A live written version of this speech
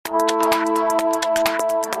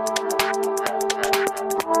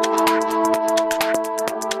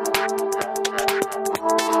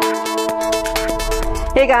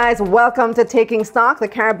Hey guys, welcome to Taking Stock, the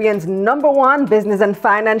Caribbean's #1 business and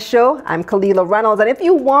finance show. I'm Kalila Reynolds, and if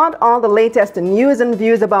you want all the latest news and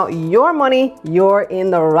views about your money, you're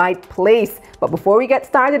in the right place. But before we get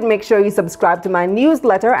started, make sure you subscribe to my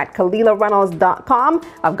newsletter at KalilaReynolds.com.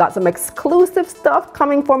 I've got some exclusive stuff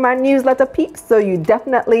coming for my newsletter peeps, so you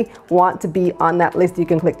definitely want to be on that list. You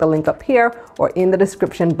can click the link up here or in the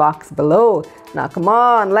description box below. Now come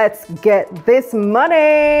on, let's get this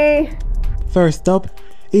money. First up,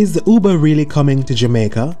 is Uber really coming to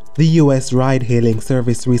Jamaica? The US ride-hailing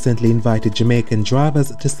service recently invited Jamaican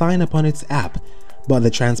drivers to sign up on its app, but the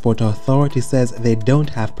Transport Authority says they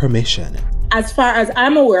don't have permission. As far as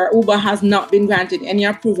I'm aware, Uber has not been granted any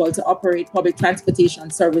approval to operate public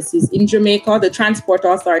transportation services in Jamaica. The Transport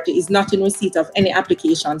Authority is not in receipt of any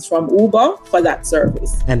applications from Uber for that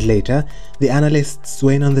service. And later, the analysts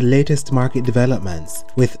weigh in on the latest market developments.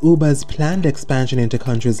 With Uber's planned expansion into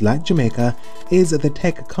countries like Jamaica, is the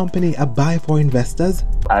tech company a buy for investors?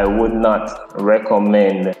 I would not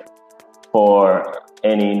recommend for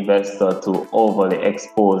any investor to overly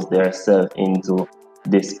expose themselves into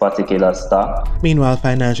this particular stock. Meanwhile,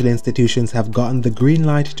 financial institutions have gotten the green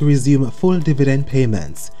light to resume full dividend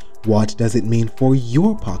payments. What does it mean for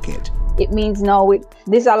your pocket? It means now with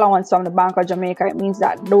this allowance from the Bank of Jamaica, it means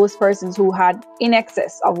that those persons who had in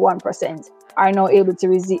excess of 1% are now able to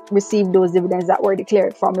receive those dividends that were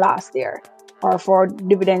declared from last year or for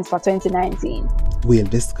dividends for 2019. We'll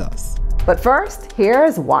discuss. But first,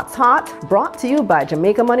 here's What's Hot, brought to you by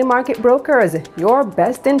Jamaica Money Market Brokers, your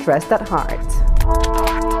best interest at heart.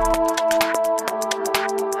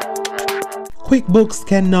 QuickBooks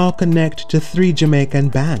can now connect to 3 Jamaican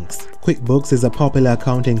banks. QuickBooks is a popular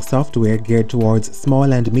accounting software geared towards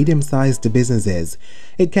small and medium-sized businesses.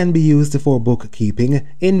 It can be used for bookkeeping,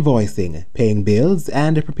 invoicing, paying bills,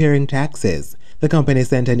 and preparing taxes. The company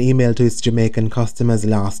sent an email to its Jamaican customers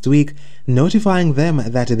last week, notifying them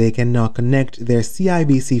that they can now connect their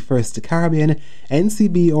CIBC First Caribbean,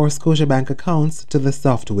 NCB, or Scotiabank accounts to the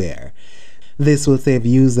software. This will save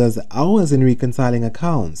users hours in reconciling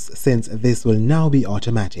accounts, since this will now be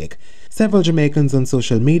automatic. Several Jamaicans on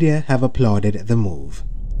social media have applauded the move.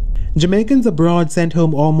 Jamaicans abroad sent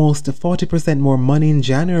home almost 40% more money in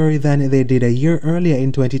January than they did a year earlier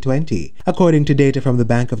in 2020. According to data from the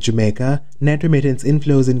Bank of Jamaica, net remittance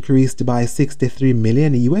inflows increased by $63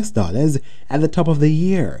 million at the top of the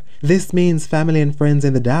year. This means family and friends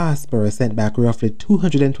in the diaspora sent back roughly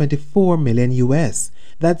 $224 million.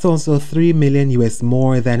 That's also $3 million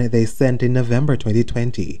more than they sent in November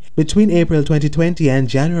 2020. Between April 2020 and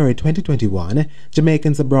January 2021,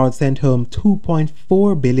 Jamaicans abroad sent home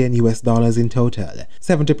 $2.4 billion in total.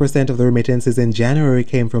 70% of the remittances in January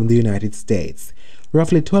came from the United States.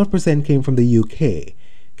 Roughly 12% came from the UK.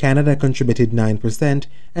 Canada contributed 9%,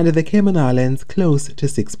 and the Cayman Islands close to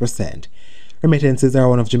 6%. Remittances are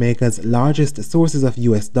one of Jamaica's largest sources of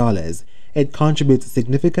US dollars. It contributes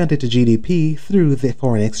significantly to GDP through the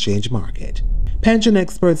foreign exchange market. Pension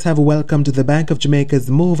experts have welcomed the Bank of Jamaica's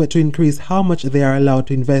move to increase how much they are allowed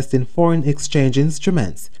to invest in foreign exchange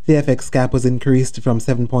instruments. The FX cap was increased from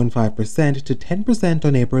 7.5% to 10%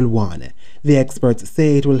 on April 1. The experts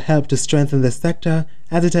say it will help to strengthen the sector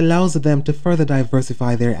as it allows them to further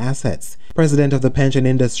diversify their assets. President of the Pension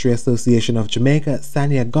Industry Association of Jamaica,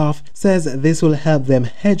 Sania Goff, says this will help them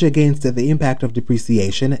hedge against the impact of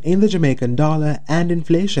depreciation in the Jamaican dollar and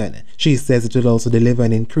inflation. She says it will also deliver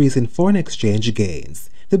an increase in foreign exchange gains.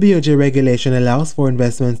 The BOJ regulation allows for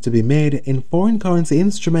investments to be made in foreign currency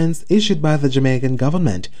instruments issued by the Jamaican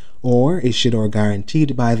government or issued or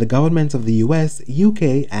guaranteed by the governments of the US,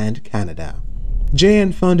 UK, and Canada.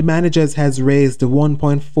 JN Fund Managers has raised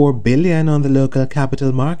 $1.4 billion on the local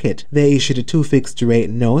capital market. They issued 2 fixed-rate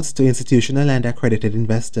notes to institutional and accredited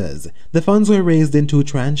investors. The funds were raised in 2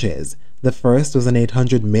 tranches. The first was an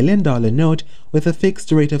 $800 million note with a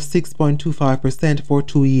fixed rate of 6.25% for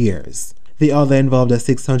 2 years. The other involved a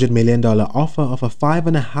 $600 million offer of a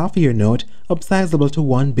 5.5-year note upsizable to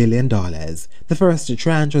 $1 billion. The first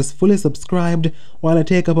tranche was fully subscribed, while a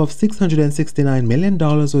take-up of $669 million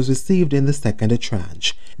was received in the second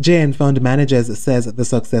tranche. JN Fund Managers says the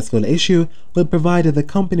successful issue will provide the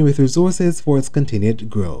company with resources for its continued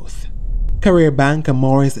growth. Career banker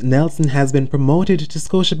Maurice Nelson has been promoted to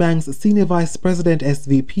Scotiabank's Senior Vice President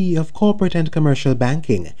SVP of Corporate and Commercial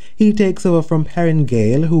Banking. He takes over from Perrin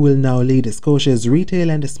Gale, who will now lead Scotia's retail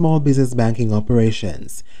and small business banking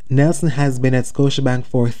operations. Nelson has been at Scotiabank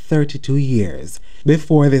for 32 years.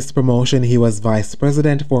 Before this promotion, he was Vice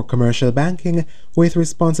President for Commercial Banking with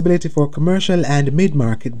responsibility for commercial and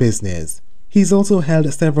mid-market business. He's also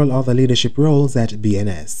held several other leadership roles at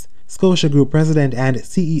BNS. Scotia Group President and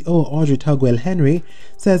CEO Audrey Tugwell Henry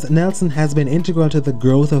says Nelson has been integral to the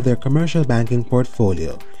growth of their commercial banking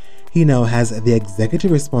portfolio. He now has the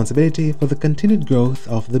executive responsibility for the continued growth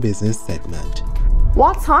of the business segment.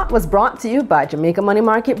 What's Hot was brought to you by Jamaica Money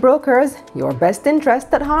Market Brokers, your best interest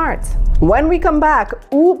at heart. When we come back,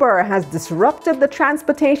 Uber has disrupted the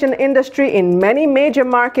transportation industry in many major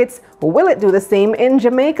markets. Will it do the same in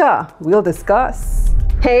Jamaica? We'll discuss.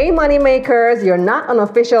 Hey moneymakers, you're not an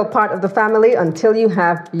official part of the family until you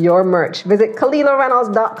have your merch. Visit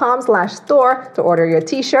KalilaReynolds.com/store to order your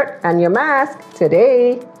t-shirt and your mask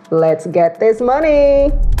today. Let's get this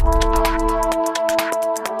money.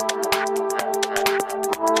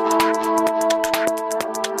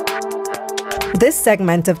 This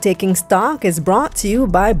segment of Taking Stock is brought to you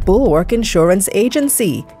by Bulwark Insurance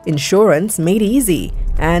Agency, insurance made easy,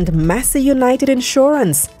 and Massey United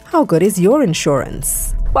Insurance. How good is your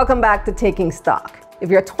insurance? Welcome back to Taking Stock. If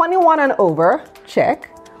you're 21 and over, check.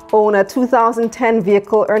 Own a 2010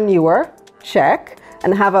 vehicle or newer, check.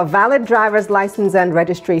 And have a valid driver's license and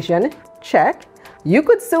registration, check. You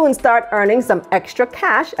could soon start earning some extra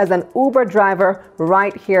cash as an Uber driver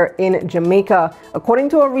right here in Jamaica. According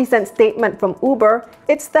to a recent statement from Uber,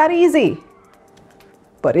 it's that easy.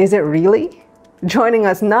 But is it really? Joining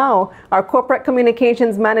us now, our Corporate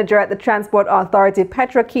Communications Manager at the Transport Authority,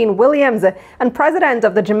 Petra and Louis, and President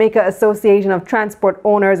of the Jamaica Association of Transport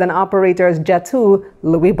Owners and Operators, JATU,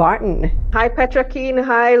 Louis Barton. Hi, Petra.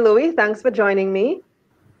 Hi, Louis. Thanks for joining me.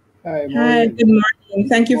 Hi, good morning.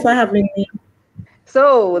 Thank you for having me.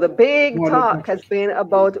 So the big talk has been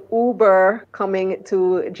about Uber coming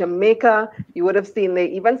to Jamaica. You would have seen they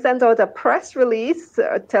even sent out a press release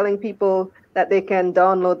telling people that they can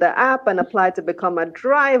download the app and apply to become a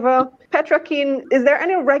driver. Petra, is there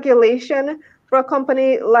any regulation for a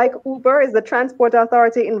company like Uber? Is the Transport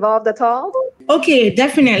Authority involved at all? Okay,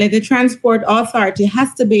 definitely. The Transport Authority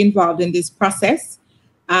has to be involved in this process.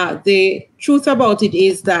 The truth about it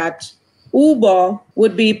is that Uber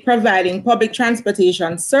would be providing public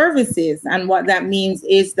transportation services. And what that means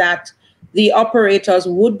is that the operators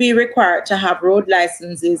would be required to have road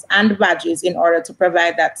licenses and badges in order to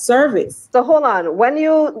provide that service. So hold on, when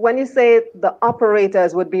you say the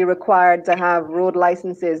operators would be required to have road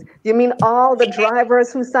licenses, do you mean all the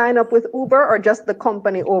drivers who sign up with Uber or just the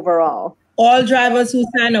company overall? All drivers who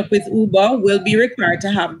sign up with Uber will be required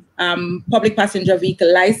to have public passenger vehicle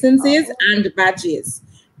licenses and badges.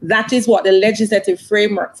 That is what the legislative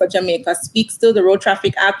framework for Jamaica speaks to, the Road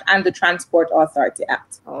Traffic Act and the Transport Authority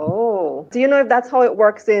Act. Oh, do you know if that's how it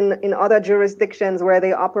works in other jurisdictions where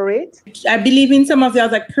they operate? I believe in some of the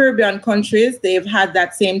other Caribbean countries, they've had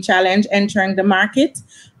that same challenge entering the market.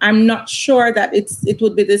 I'm not sure that it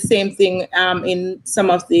would be the same thing in some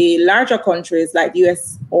of the larger countries like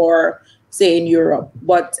US or say in Europe.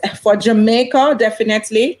 But for Jamaica,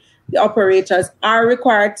 definitely, the operators are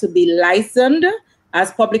required to be licensed as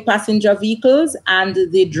public passenger vehicles, and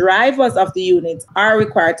the drivers of the units are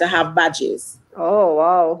required to have badges. Oh,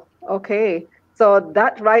 wow. Okay. So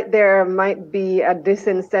that right there might be a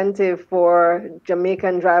disincentive for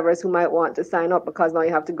Jamaican drivers who might want to sign up because now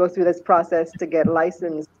you have to go through this process to get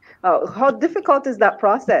licensed. How difficult is that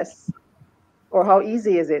process? Or how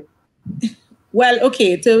easy is it? Well,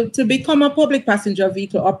 okay, to become a public passenger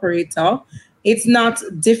vehicle operator, it's not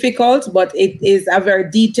difficult, but it is a very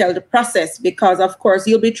detailed process because, of course,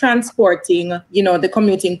 you'll be transporting, the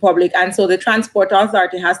commuting public. And so the Transport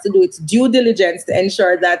Authority has to do its due diligence to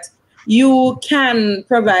ensure that you can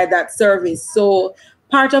provide that service. So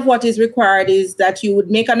part of what is required is that you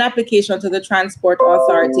would make an application to the Transport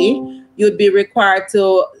Authority. You'd be required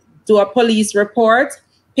to do a police report,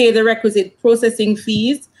 pay the requisite processing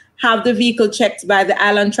fees, have the vehicle checked by the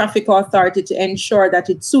Island Traffic Authority to ensure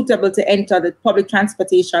that it's suitable to enter the public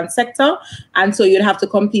transportation sector. And so you'd have to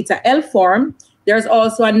complete a L form. There's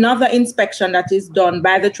also another inspection that is done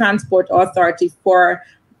by the Transport Authority for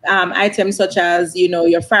items such as,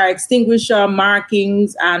 your fire extinguisher,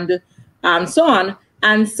 markings, and so on.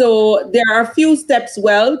 And so there are a few steps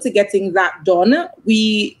to getting that done.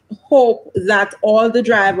 We hope that all the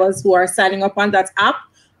drivers who are signing up on that app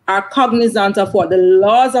are cognizant of what the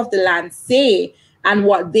laws of the land say and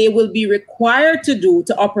what they will be required to do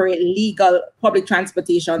to operate legal public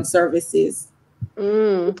transportation services.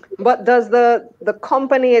 But does the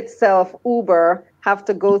company itself, Uber, have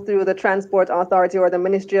to go through the Transport Authority or the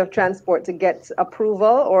Ministry of Transport to get approval,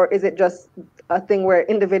 or is it just a thing where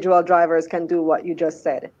individual drivers can do what you just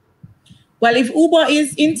said? Well, if Uber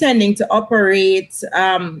is intending to operate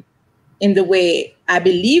in the way I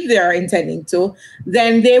believe they are intending to,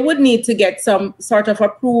 then they would need to get some sort of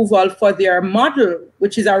approval for their model,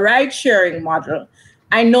 which is a ride-sharing model.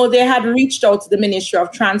 I know they had reached out to the Ministry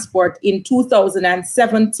of Transport in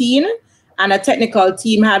 2017, and a technical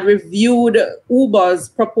team had reviewed Uber's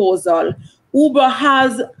proposal. Uber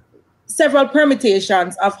has several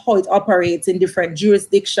permutations of how it operates in different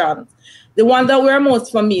jurisdictions. The one that we're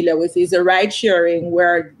most familiar with is the ride sharing,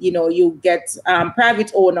 where you get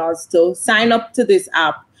private owners to sign up to this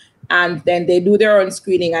app, and then they do their own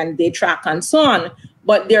screening and they track and so on.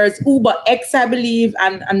 But there's Uber X, I believe,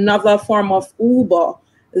 and another form of Uber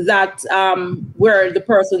that where the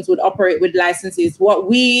persons would operate with licenses. What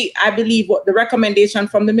the recommendation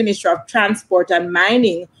from the Ministry of Transport and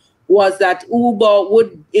Mining was that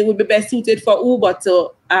it would be best suited for Uber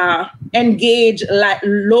to engage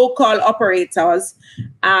local operators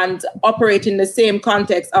and operate in the same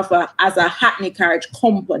context as a hackney carriage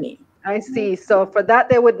company. I see. So for that,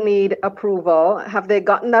 they would need approval. Have they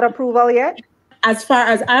gotten that approval yet? As far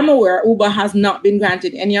as I'm aware, Uber has not been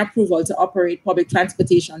granted any approval to operate public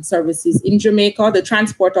transportation services in Jamaica. The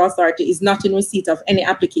Transport Authority is not in receipt of any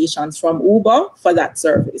applications from Uber for that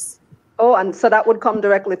service. Oh, and so that would come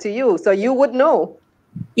directly to you. So you would know.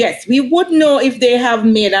 Yes, we would know if they have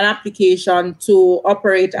made an application to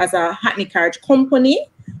operate as a hackney carriage company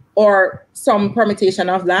or some permutation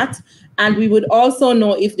of that. And we would also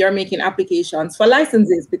know if they're making applications for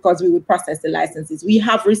licenses, because we would process the licenses. We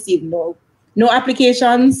have received no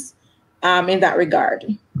applications in that regard.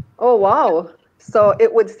 Oh, wow. So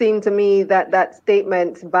it would seem to me that that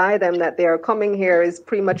statement by them that they are coming here is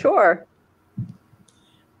premature.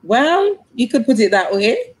 Well, you could put it that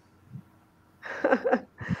way.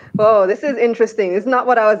 Oh, this is interesting. It's not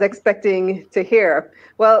what I was expecting to hear.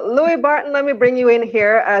 Well, Louis Barton, let me bring you in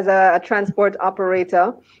here as a transport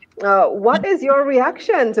operator. What is your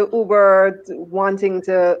reaction to Uber wanting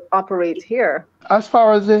to operate here? As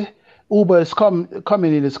far as the Uber is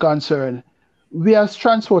coming in is concerned, we as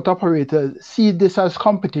transport operators see this as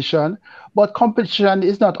competition, but competition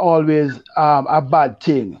is not always a bad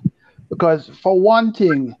thing. Because for one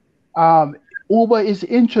thing, Uber is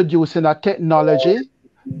introducing a technology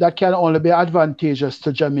that can only be advantageous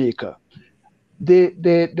to Jamaica.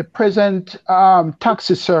 The present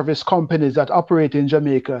taxi service companies that operate in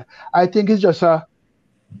Jamaica, I think it's just a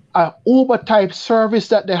Uber type service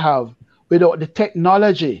that they have without the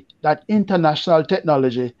technology, that international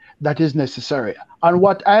technology that is necessary. And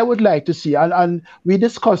what I would like to see, and we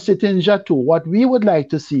discussed it in JATU, what we would like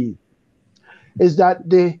to see is that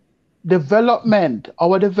the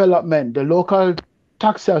local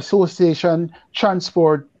taxi association,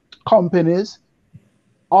 transport companies,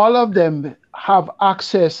 all of them have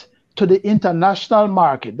access to the international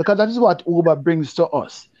market, because that is what Uber brings to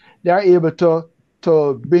us. They are able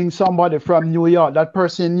to bring somebody from New York, that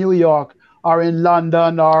person in New York or in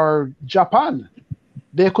London or Japan.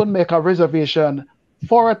 They could make a reservation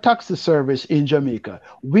for a taxi service in Jamaica.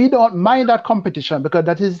 We don't mind that competition because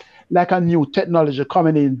that is like a new technology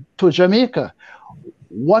coming in to Jamaica.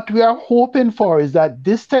 What we are hoping for is that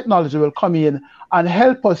this technology will come in and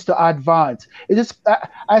help us to advance. It is,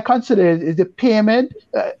 I consider it is a payment.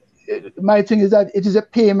 My thing is that it is a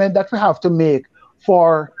payment that we have to make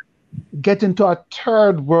for getting to a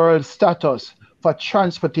third world status for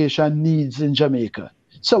transportation needs in Jamaica.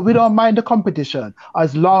 So we don't mind the competition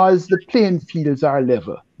as long as the playing fields are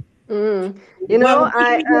level. Go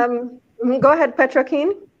ahead, Petra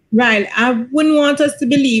Keane. Right. I wouldn't want us to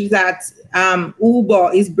believe that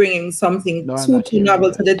Uber is bringing something too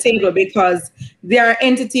novel to the table, because there are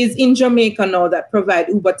entities in Jamaica now that provide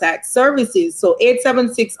Uber type services. So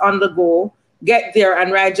 876 On The Go, Get There,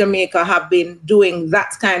 and Ride Jamaica have been doing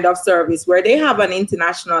that kind of service where they have an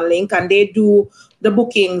international link and they do the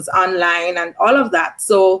bookings online and all of that.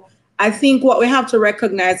 So I think what we have to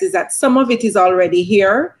recognize is that some of it is already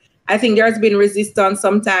here. I think there's been resistance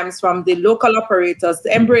sometimes from the local operators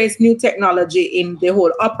to embrace new technology in the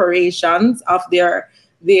whole operations of their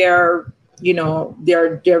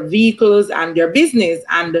vehicles and their business.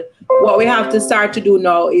 And what we have to start to do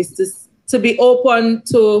now is to be open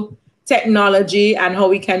to technology and how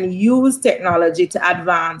we can use technology to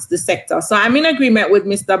advance the sector. So I'm in agreement with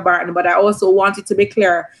Mr. Barton, but I also want it to be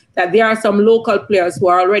clear that there are some local players who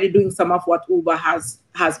are already doing some of what Uber has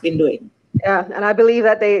been doing. Yeah, and I believe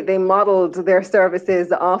that they modeled their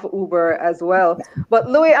services off Uber as well. But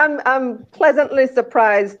Louis, I'm pleasantly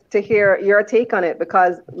surprised to hear your take on it,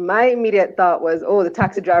 because my immediate thought was, oh, the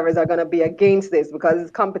taxi drivers are going to be against this because it's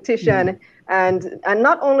competition. And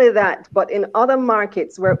not only that, but in other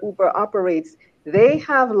markets where Uber operates, they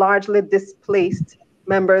have largely displaced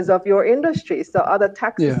members of your industry. So other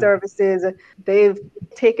taxi services, they've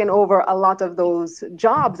taken over a lot of those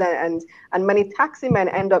jobs, and many taxi men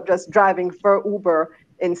end up just driving for Uber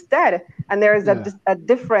instead. And there is a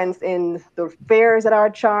difference in the fares that are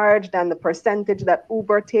charged and the percentage that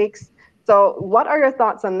Uber takes. So what are your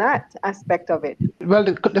thoughts on that aspect of it? Well,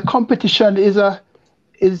 the competition is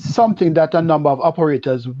something that a number of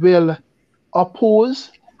operators will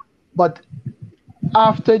oppose, but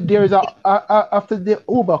after after the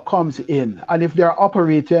Uber comes in, and if they're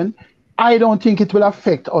operating, I don't think it will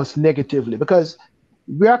affect us negatively, because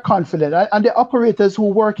we are confident, and the operators who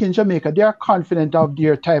work in Jamaica, they are confident of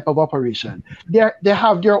their type of operation. They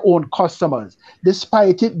have their own customers,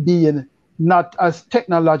 despite it being not as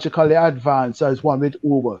technologically advanced as one with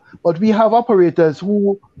Uber. But we have operators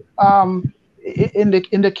who, in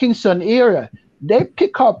the Kingston area, they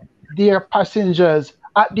pick up their passengers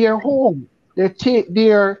at their home. They take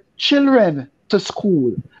their children to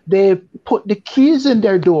school. They put the keys in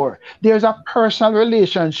their door. There's a personal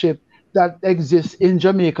relationship that exists in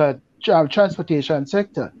Jamaica transportation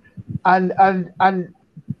sector, and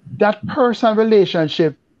that personal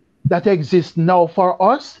relationship that exists now for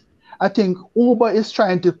us, I think Uber is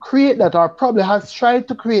trying to create that, or probably has tried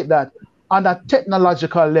to create that on a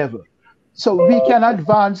technological level. So we can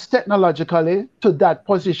advance technologically to that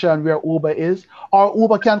position where Uber is, or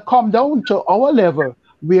Uber can come down to our level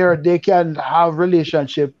where they can have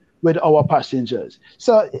relationship with our passengers.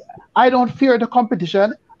 So I don't fear the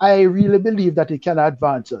competition. I really believe that it can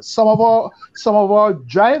advance us. Some of our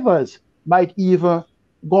drivers might even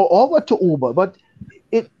go over to Uber, but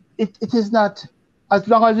it is not, as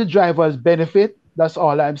long as the drivers benefit. That's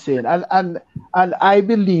all I'm saying. And I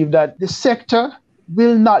believe that the sector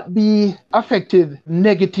will not be affected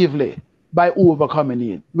negatively by Uber coming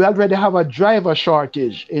in. We already have a driver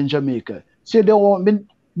shortage in Jamaica, so there won't be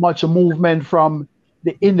much movement from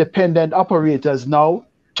the independent operators now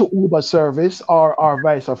to Uber service or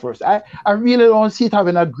vice versa. I really don't see it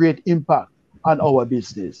having a great impact on our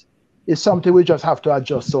business. It's something we just have to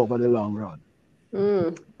adjust over the long run.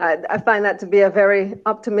 I find that to be a very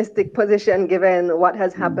optimistic position given what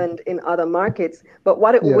has happened in other markets. But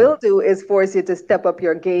what it will do is force you to step up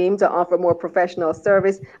your game to offer more professional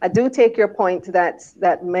service. I do take your point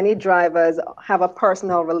that many drivers have a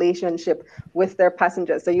personal relationship with their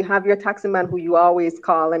passengers. So you have your taximan who you always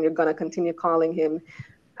call, and you're going to continue calling him.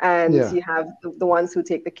 And you have the ones who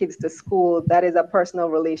take the kids to school. That is a personal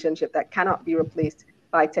relationship that cannot be replaced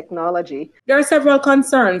by technology. There are several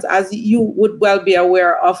concerns, as you would well be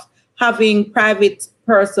aware of, having private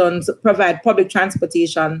persons provide public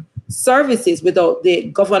transportation services without the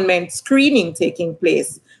government screening taking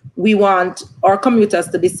place. We want our commuters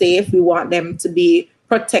to be safe. We want them to be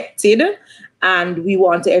protected, and we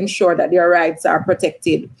want to ensure that their rights are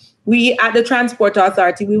protected. We at the Transport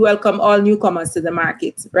Authority, we welcome all newcomers to the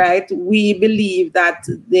market, right? We believe that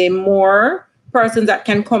the more persons that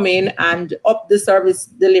can come in and up the service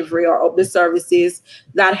delivery or up the services,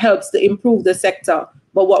 that helps to improve the sector.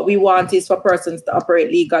 But what we want is for persons to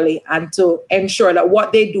operate legally and to ensure that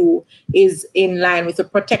what they do is in line with the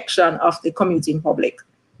protection of the commuting public.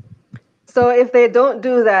 So if they don't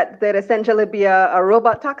do that, they'd essentially be a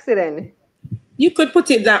robot taxi then? You could put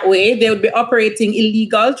it that way. They would be operating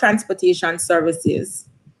illegal transportation services.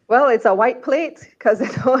 Well, it's a white plate because they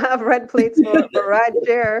don't have red plates for ride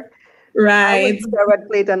share. Right. I would put a red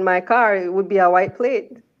plate on my car. It would be a white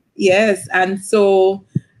plate. Yes. And so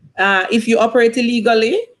if you operate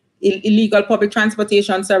illegally, illegal public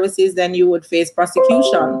transportation services, then you would face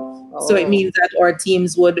prosecution. So it means that our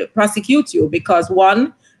teams would prosecute you because,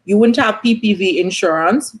 one, you wouldn't have PPV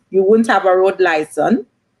insurance, you wouldn't have a road license,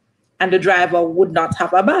 and the driver would not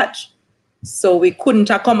have a badge. So we couldn't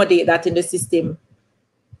accommodate that in the system.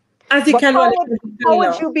 As you can how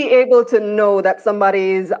would you be able to know that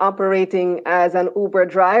somebody is operating as an Uber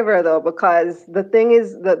driver, though? Because the thing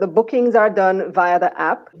is, the bookings are done via the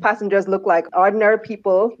app. Passengers look like ordinary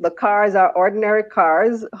people. The cars are ordinary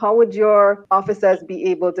cars. How would your officers be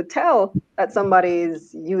able to tell that somebody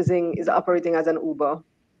is operating as an Uber?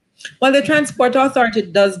 Well, the Transport Authority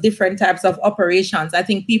does different types of operations. I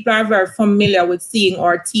think people are very familiar with seeing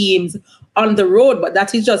our teams on the road, but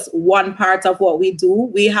that is just one part of what we do.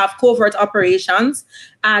 We have covert operations,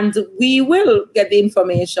 and we will get the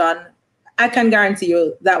information. I can guarantee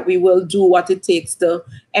you that we will do what it takes to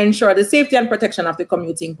ensure the safety and protection of the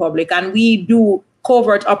commuting public. And we do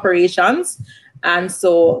covert operations, and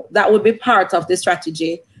so that would be part of the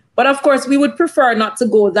strategy. But of course, we would prefer not to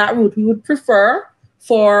go that route. We would prefer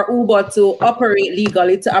for Uber to operate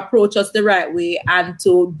legally, to approach us the right way, and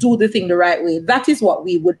to do the thing the right way. That is what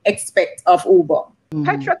we would expect of Uber.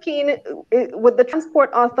 Petra Keen, would the Transport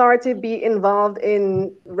Authority be involved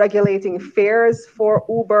in regulating fares for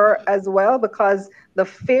Uber as well? Because the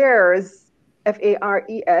fares,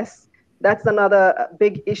 FARES, That's another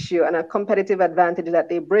big issue and a competitive advantage that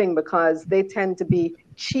they bring, because they tend to be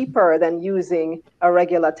cheaper than using a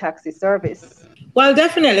regular taxi service. Well,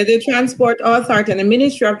 definitely, the Transport Authority and the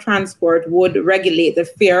Ministry of Transport would regulate the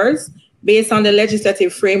fares. Based on the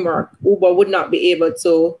legislative framework, Uber would not be able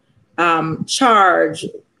to charge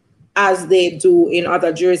as they do in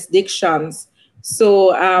other jurisdictions.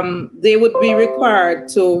 So they would be required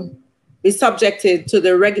to be subjected to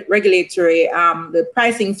the regulatory, the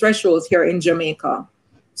pricing thresholds here in Jamaica.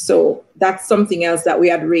 So that's something else that we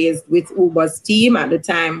had raised with Uber's team at the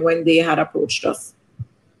time when they had approached us.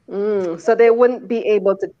 So they wouldn't be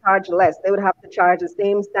able to charge less. They would have to charge the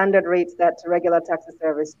same standard rates that regular taxi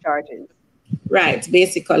service charges. Right,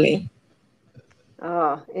 basically.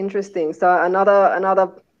 Oh, interesting. So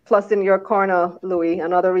another plus in your corner, Louis.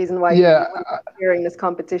 Another reason why you're hearing this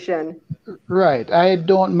competition. Right. I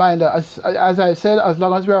don't mind. As I said, as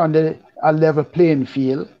long as we're on a level playing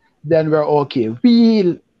field, then we're okay.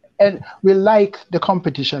 We like the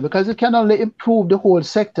competition because it can only improve the whole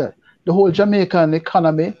sector, the whole Jamaican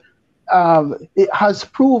economy. It has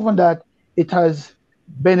proven that it has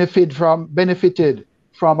benefited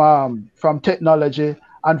from technology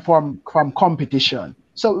and from competition.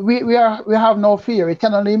 So we have no fear. It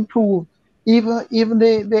can only improve even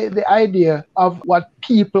the idea of what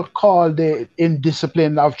people call the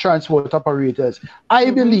indiscipline of transport operators.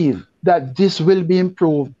 I believe that this will be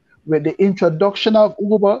improved with the introduction of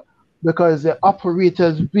Uber, because the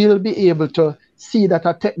operators will be able to see that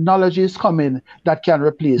a technology is coming that can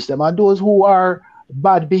replace them. And those who are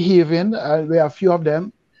bad behaving, we have a few of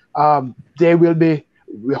them, we're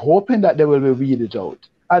hoping that they will be weeded out.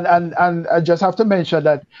 And I just have to mention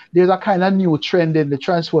that there's a kind of new trend in the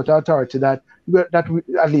Transport Authority that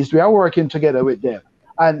at least we are working together with them,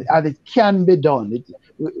 and it can be done.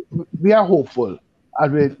 We are hopeful,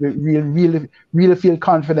 and we really feel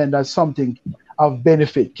confident that something of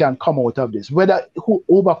benefit can come out of this. Whether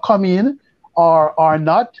Uber come in or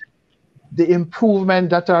not, the improvement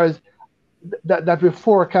that we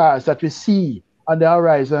forecast, that we see on the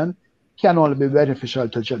horizon, can only be beneficial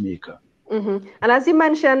to Jamaica. And as you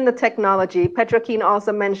mentioned, the technology, Petra Keen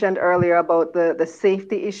also mentioned earlier about the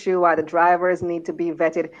safety issue, why the drivers need to be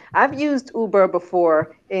vetted. I've used Uber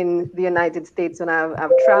before in the United States when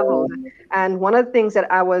I've traveled. And one of the things that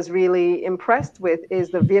I was really impressed with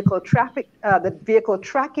is the vehicle tracking.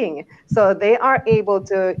 So they are able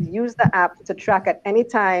to use the app to track at any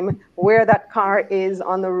time where that car is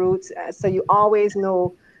on the route. So you always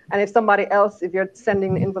know. And if you're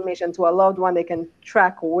sending information to a loved one, they can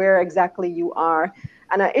track where exactly you are.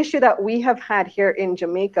 And an issue that we have had here in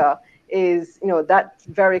Jamaica is, that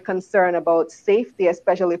very concern about safety,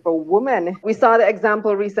 especially for women. We saw the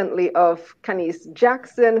example recently of Kanice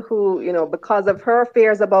Jackson, who, because of her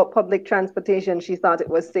fears about public transportation, she thought it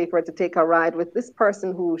was safer to take a ride with this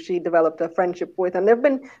person who she developed a friendship with. And there have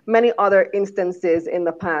been many other instances in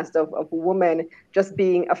the past of women just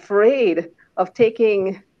being afraid of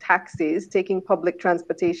taking taxis, taking public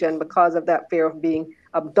transportation because of that fear of being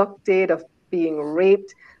abducted, of being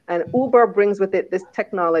raped. And Uber brings with it this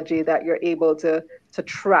technology that you're able to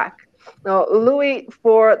track. Now, Louis,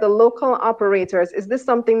 for the local operators, is this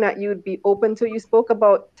something that you'd be open to? You spoke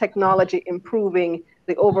about technology improving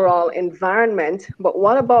the overall environment, but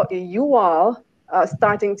what about you all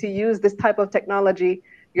starting to use this type of technology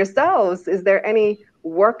yourselves? Is there any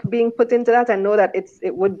work being put into that? I know that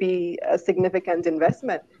it would be a significant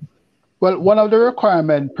investment. Well, one of the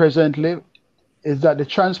requirements presently is that the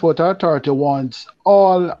Transport Authority wants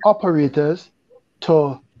all operators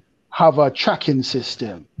to have a tracking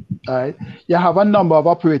system. Right? You have a number of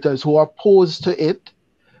operators who are opposed to it,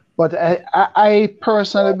 but I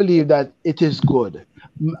personally believe that it is good.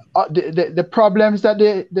 The problems that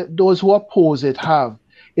those who oppose it have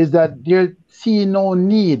is that they see no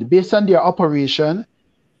need, based on their operation,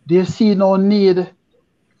 they see no need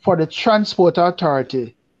for the Transport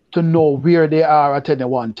Authority to know where they are at any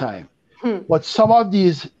one time. But some of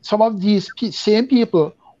these same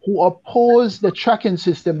people who oppose the tracking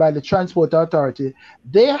system by the Transport Authority,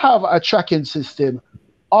 they have a tracking system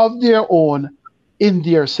of their own in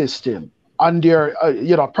their system, on their for own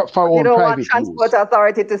private use. You don't want Transport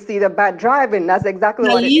Authority to see the bad driving. That's exactly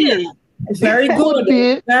what it is. Very good.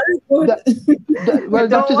 Very good. Well,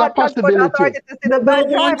 that is a possibility. To see the bad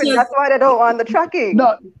driving. That's why they don't want the tracking.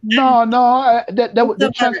 No.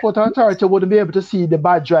 The Transport Authority wouldn't be able to see the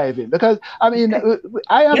bad driving, because I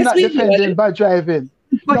am not defending bad driving.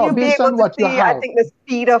 But you'd be able to see, I think, the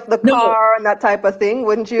speed of the car and that type of thing,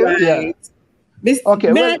 wouldn't you? Right. Yeah.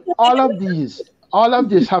 Okay. Well, all of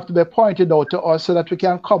these have to be pointed out to us so that we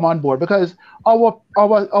can come on board, because our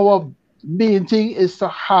main thing is to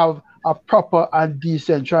have a proper and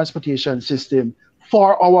decent transportation system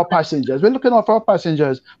for our passengers. We're looking out for our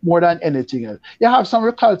passengers more than anything else. You have some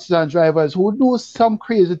recalcitrant drivers who do some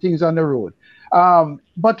crazy things on the road.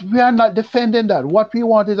 But we are not defending that. What we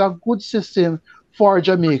want is a good system for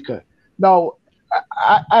Jamaica. Now,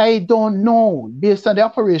 I don't know, based on the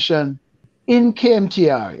operation in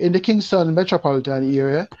KMTR, in the Kingston metropolitan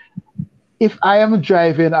area, if I am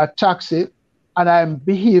driving a taxi and I'm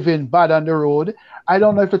behaving bad on the road, I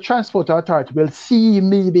don't know if the transport authority will see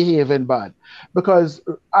me behaving bad. Because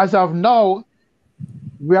as of now,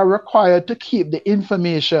 we are required to keep the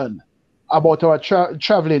information about our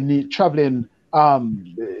traveling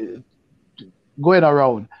going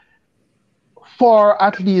around for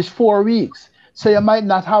at least 4 weeks. So you might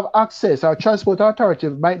not have access, our transport authority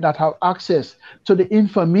might not have access to the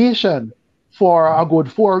information for a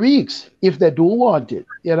good 4 weeks if they do want it,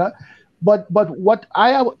 you know. But what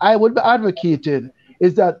I would be advocating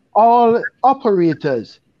is that all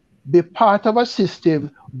operators be part of a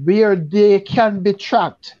system where they can be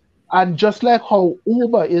tracked. And just like how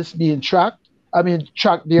Uber is being tracked,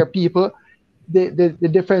 track their people, the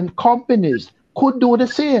different companies could do the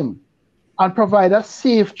same and provide a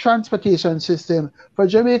safe transportation system for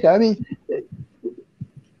Jamaica. I mean,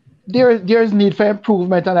 there is need for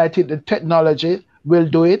improvement, and I think the technology will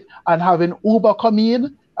do it. And having Uber come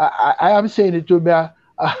in, I am saying it will be a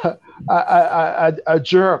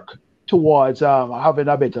jerk towards having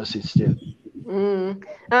a better system.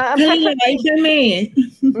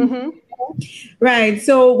 Right.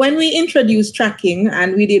 So when we introduced tracking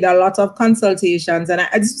and we did a lot of consultations, and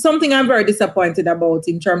it's something I'm very disappointed about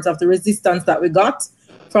in terms of the resistance that we got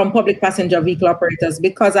from public passenger vehicle operators,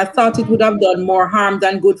 because I thought it would have done more harm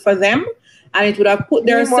than good for them, and it would have put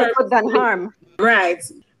their more good than harm. Right.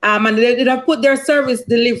 And they would have put their service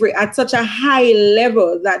delivery at such a high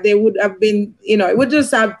level that they would have been, it would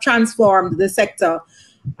just have transformed the sector.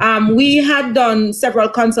 We had done several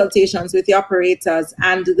consultations with the operators,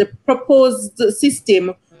 and the proposed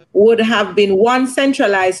system would have been one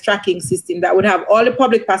centralized tracking system that would have all the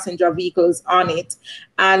public passenger vehicles on it.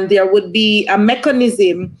 And there would be a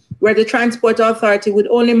mechanism where the Transport Authority would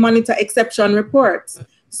only monitor exception reports.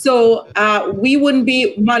 So we wouldn't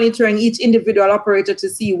be monitoring each individual operator to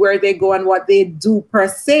see where they go and what they do per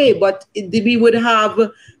se, but we would have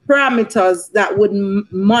parameters that would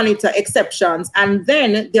monitor exceptions. And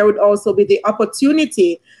then there would also be the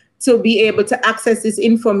opportunity to be able to access this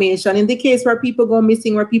information in the case where people go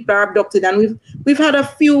missing, where people are abducted. And we've had a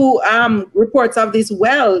few reports of this,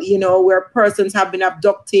 where persons have been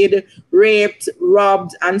abducted, raped,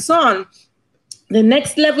 robbed, and so on. The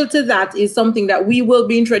next level to that is something that we will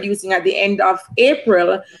be introducing at the end of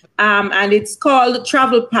April, and it's called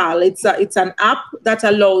Travel Pal. It's an app that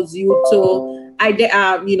allows you to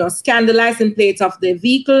scan the license plate of the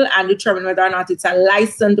vehicle and determine whether or not it's a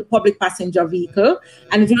licensed public passenger vehicle.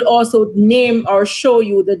 And it will also name or show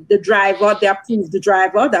you the driver, the approved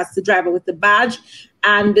driver. That's the driver with the badge,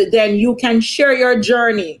 and then you can share your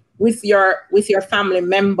journey with your family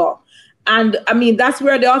member. And that's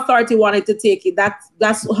where the authority wanted to take it.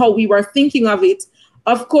 That's how we were thinking of it.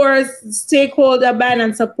 Of course, stakeholder buy-in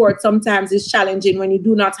and support sometimes is challenging when you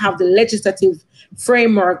do not have the legislative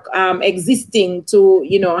framework existing to,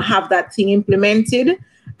 have that thing implemented.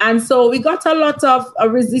 And so we got a lot of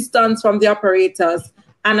resistance from the operators.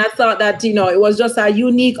 And I thought that, it was just a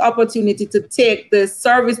unique opportunity to take the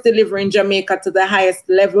service delivery in Jamaica to the highest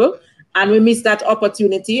level. And we missed that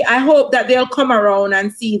opportunity. I hope that they'll come around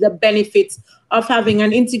and see the benefits of having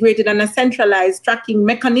an integrated and a centralized tracking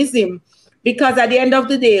mechanism. Because at the end of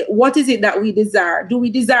the day, what is it that we desire? Do we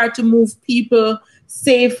desire to move people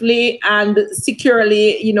safely and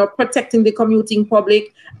securely, protecting the commuting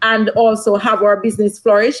public and also have our business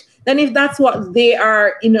flourish? Then if that's what they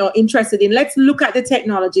are, interested in, let's look at the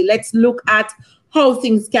technology. Let's look at how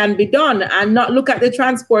things can be done and not look at the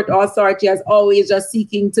Transport Authority as always just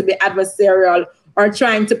seeking to be adversarial or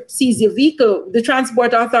trying to seize your vehicle. The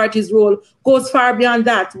Transport Authority's role goes far beyond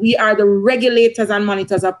that. We are the regulators and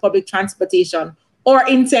monitors of public transportation. Our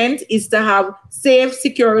intent is to have safe,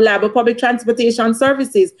 secure, reliable public transportation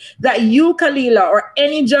services that you, Kalila, or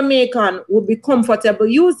any Jamaican would be comfortable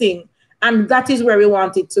using. And that is where we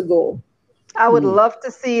want it to go. I would love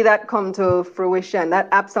to see that come to fruition. That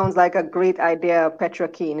app sounds like a great idea, Petra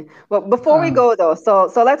Keen. But before we go, though,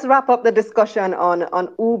 so let's wrap up the discussion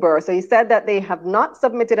on Uber. So you said that they have not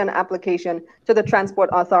submitted an application to the Transport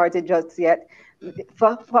Authority just yet.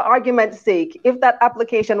 For argument's sake, if that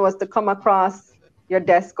application was to come across your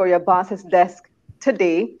desk or your boss's desk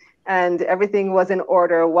today and everything was in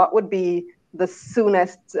order, what would be the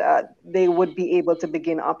soonest they would be able to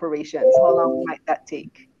begin operations? How long might that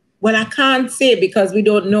take? Well, I can't say because we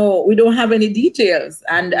don't know. We don't have any details.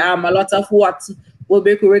 And a lot of what will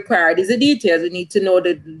be required is the details. We need to know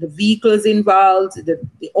the vehicles involved, the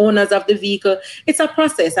owners of the vehicle. It's a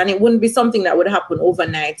process, and it wouldn't be something that would happen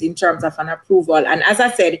overnight in terms of an approval. And as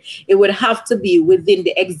I said, it would have to be within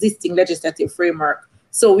the existing legislative framework.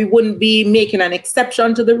 So we wouldn't be making an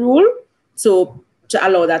exception to the rule to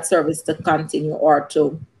allow that service to continue or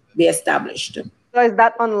to be established. So is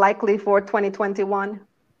that unlikely for 2021?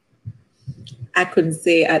 I couldn't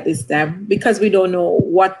say at this time because we don't know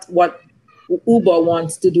what Uber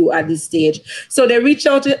wants to do at this stage. So they reached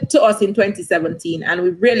out to us in 2017, and we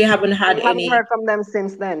really haven't had any. Haven't heard from them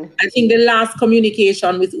since then. I think the last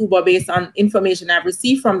communication with Uber, based on information I've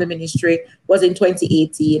received from the ministry, was in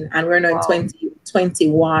 2018, and we're now in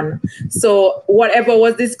 2021. So whatever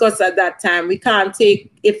was discussed at that time, we can't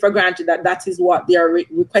take it for granted that that is what they are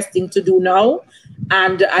requesting to do now.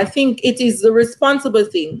 And I think it is the responsible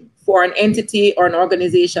thing for an entity or an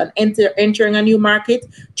organization entering a new market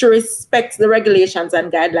to respect the regulations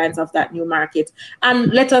and guidelines of that new market.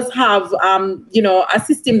 And let us have, a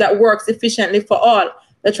system that works efficiently for all.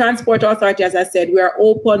 The Transport Authority, as I said, we are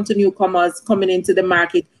open to newcomers coming into the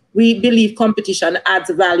market. We believe competition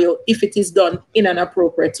adds value if it is done in an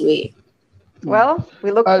appropriate way. Well,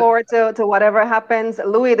 we look forward to whatever happens.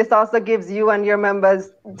 Louis, this also gives you and your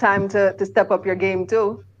members time to step up your game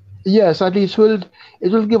too. Yes, at least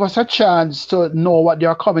it will give us a chance to know what they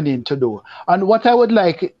are coming in to do. And what I would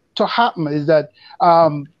like to happen is that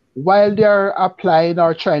while they're applying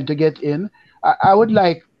or trying to get in, I would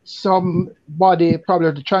like somebody,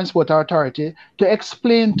 probably the Transport Authority, to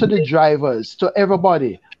explain to the drivers, to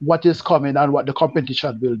everybody, what is coming and what the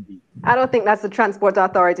competition will be. I don't think that's the Transport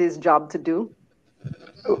Authority's job to do.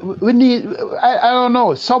 We need, I don't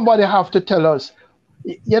know, somebody have to tell us.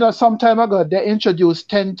 Some time ago, they introduced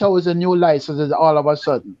 10,000 new licenses all of a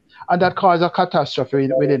sudden, and that caused a catastrophe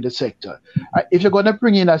within the sector. If you're going to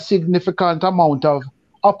bring in a significant amount of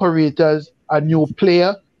operators, a new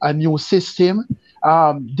player, a new system,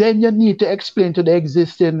 then you need to explain to the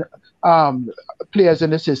existing players in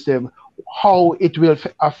the system how it will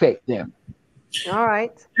affect them. All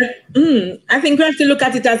right. I think we have to look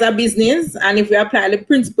at it as a business, and if we apply the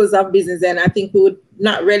principles of business, then I think we would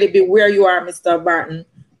not really be where you are, Mr. Barton.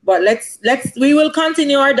 But we will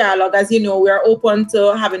continue our dialogue. As you know, we are open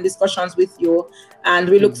to having discussions with you, and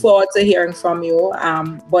we look forward to hearing from you.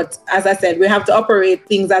 But as I said, we have to operate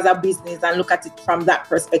things as a business and look at it from that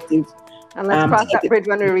perspective. And let's cross that bridge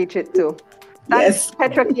when we reach it too. Thanks,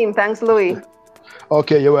 Petra Keane. Thanks, Louis.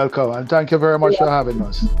 Okay, you're welcome. And thank you very much for having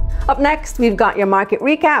us. Up next, we've got your market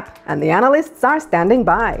recap, and the analysts are standing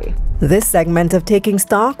by. This segment of Taking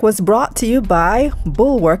Stock was brought to you by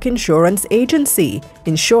Bulwark Insurance Agency,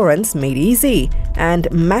 Insurance Made Easy, and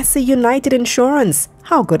Massey United Insurance.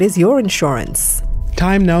 How good is your insurance?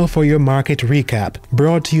 Time now for your market recap,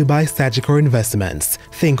 brought to you by Sagicor Investments.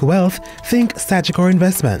 Think wealth, think Sagicor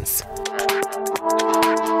Investments.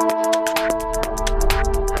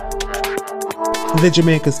 The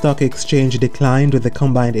Jamaica Stock Exchange declined, with the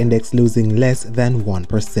combined index losing less than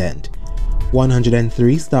 1%.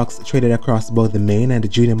 103 stocks traded across both the main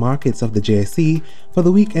and junior markets of the JSE for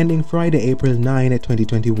the week ending Friday, April 9,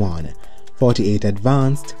 2021. 48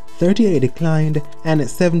 advanced, 38 declined, and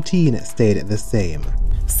 17 stayed the same.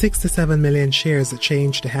 67 million shares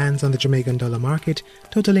changed hands on the Jamaican dollar market,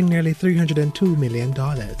 totaling nearly $302 million.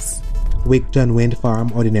 Wigton Wind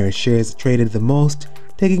Farm ordinary shares traded the most,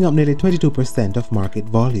 taking up nearly 22% of market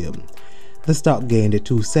volume. The stock gained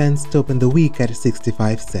 2 cents to open the week at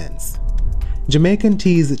 65 cents. Jamaican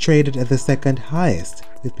teas traded at the second highest,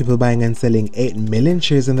 with people buying and selling 8 million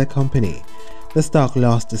shares in the company. The stock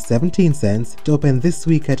lost 17 cents to open this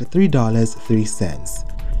week at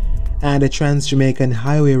 $3.03. And a Trans-Jamaican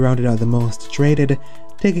Highway rounded out the most traded,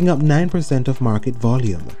 taking up 9% of market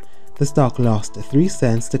volume. The stock lost 3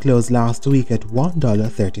 cents to close last week at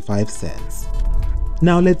 $1.35.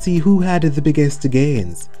 Now let's see who had the biggest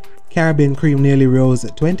gains. Caribbean Cream nearly rose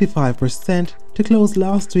 25% to close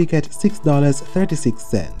last week at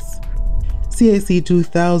 $6.36. CAC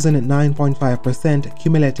 2000 at 9.5%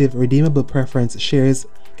 cumulative redeemable preference shares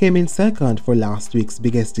came in second for last week's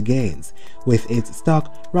biggest gains, with its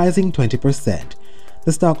stock rising 20%.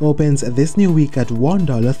 The stock opens this new week at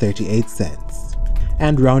 $1.38.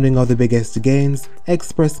 And rounding out the biggest gains,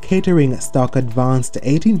 Express Catering stock advanced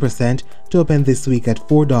 18% to open this week at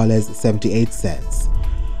 $4.78.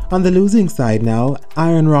 On the losing side now,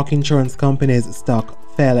 Iron Rock Insurance Company's stock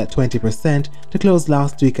fell at 20% to close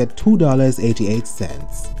last week at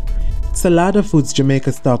 $2.88. Salada Foods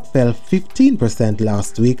Jamaica stock fell 15%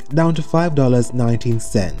 last week, down to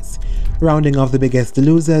 $5.19. Rounding off the biggest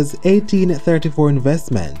losers, 1834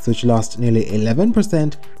 Investments, which lost nearly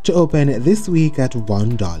 11% to open this week at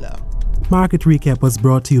 $1. Market Recap was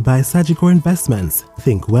brought to you by Sagicor Investments.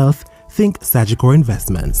 Think wealth, think Sagicor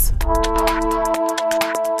Investments.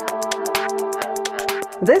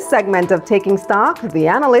 This segment of Taking Stock, The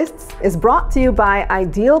Analysts, is brought to you by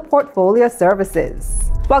Ideal Portfolio Services.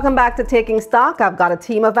 Welcome back to Taking Stock. I've got a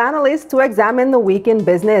team of analysts to examine the week in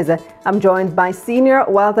business. I'm joined by Senior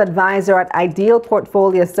Wealth Advisor at Ideal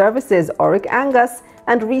Portfolio Services, Oric Angus,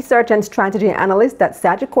 and Research and Strategy Analyst at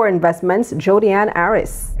Sagicor Investments, Jodianne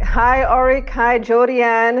Harris. Hi, Oric. Hi,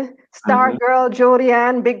 Jodianne. Star girl,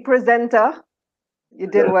 Jodianne, big presenter. You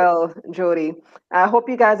did well, Jody. I hope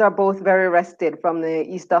you guys are both very rested from the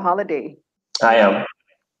Easter holiday. I am.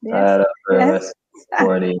 Yes. Yes.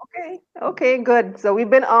 Okay, good. So we've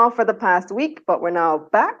been off for the past week, but we're now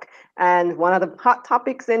back. And one of the hot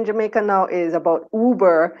topics in Jamaica now is about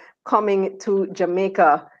Uber coming to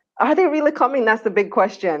Jamaica. Are they really coming? That's the big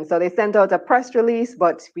question. So they sent out a press release,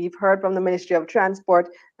 but we've heard from the Ministry of Transport,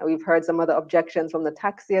 and we've heard some other objections from the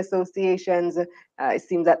taxi associations. It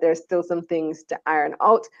seems that there's still some things to iron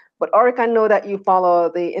out. But Oric, I know that you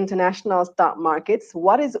follow the international stock markets.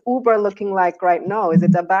 What is Uber looking like right now? Is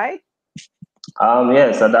it a buy?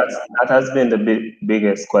 Yes, so that has been the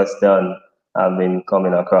biggest question I've been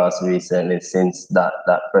coming across recently since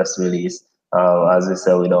that press release. As we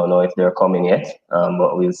said, we don't know if they're coming yet,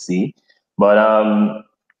 but we'll see. But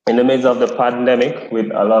in the midst of the pandemic,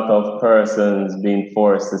 with a lot of persons being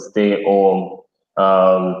forced to stay home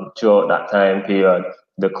throughout that time period,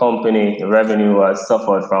 the company revenue has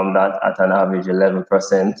suffered from that at an average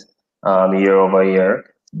 11% year over year.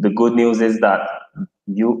 The good news is that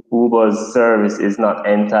Uber's service is not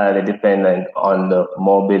entirely dependent on the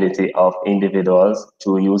mobility of individuals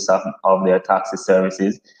through use of their taxi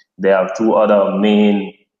services. They have two other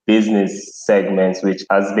main business segments, which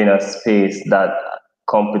has been a space that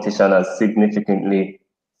competition has significantly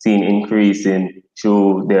seen increasing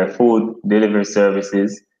through their food delivery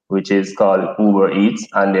services, which is called Uber Eats,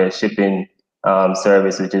 and their shipping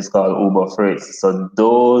service, which is called Uber Freights. So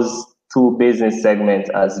those two business segments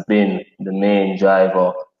has been the main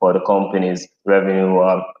driver for the company's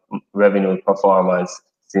revenue performance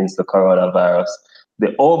since the coronavirus.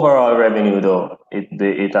 The overall revenue, though,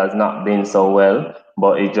 it has not been so well,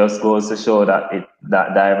 but it just goes to show that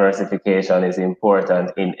that diversification is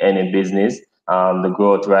important in any business. The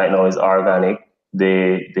growth right now is organic.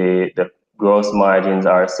 The gross margins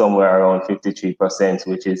are somewhere around 53%,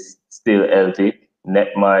 which is still healthy. Net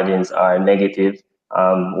margins are negative.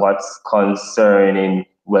 What's concerning,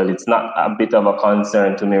 well, it's not a bit of a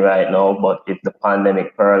concern to me right now, but if the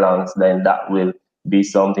pandemic prolongs, then that will be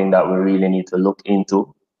something that we really need to look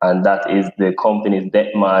into. And that is the company's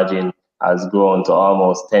debt margin has grown to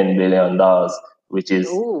almost $10 billion, which is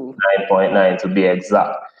 9.9 to be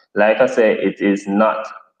exact. Like I say, it is not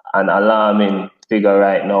an alarming figure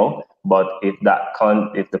right now, but if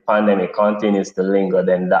the pandemic continues to linger,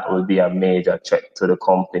 then that will be a major threat to the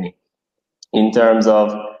company. In terms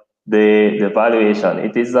of the valuation,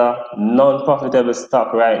 it is a non-profitable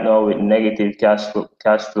stock right now with negative cash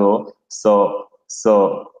flow.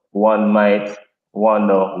 So one might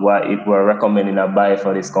wonder why if we're recommending a buy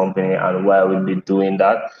for this company and why we'll be doing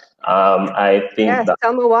that. I think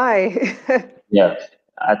tell me why. Yeah,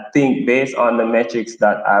 I think based on the metrics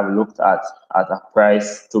that I've looked at a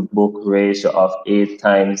price to book ratio of 8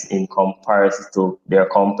 times in comparison to their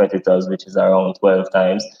competitors, which is around 12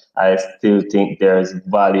 times, I still think there's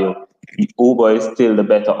value. Uber is still the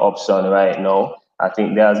better option right now. I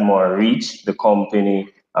think there's more reach. The company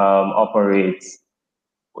operates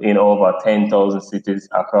in over 10,000 cities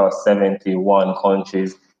across 71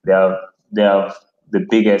 countries. They have the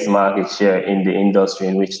biggest market share in the industry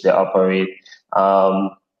in which they operate.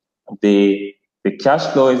 The cash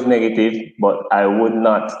flow is negative, but I would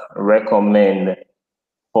not recommend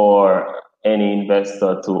for any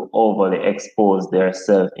investor to overly expose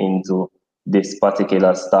themselves into this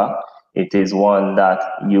particular stock. It is one that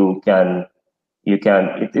you can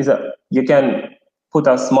put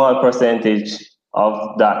a small percentage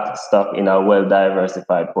of that stock in a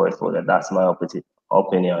well-diversified portfolio. That's my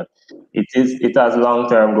opinion. It has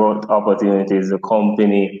long-term growth opportunities. The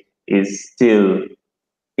company is still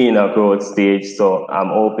in a growth stage, so I'm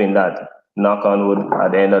hoping that, knock on wood,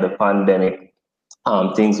 at the end of the pandemic,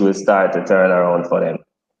 things will start to turn around for them.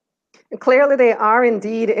 Clearly, they are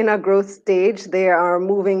indeed in a growth stage. They are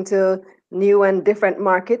moving to new and different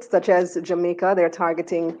markets, such as Jamaica. They're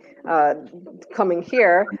targeting coming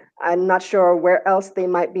here. I'm not sure where else they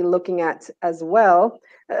might be looking at as well.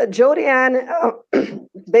 Jodianne,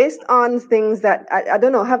 based on things that I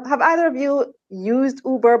don't know, have either of you used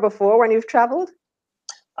Uber before when you've traveled?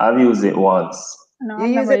 I've used it once. No, You I've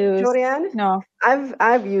use never it, used. Jodianne? No.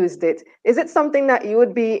 I've used it. Is it something that you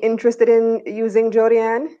would be interested in using,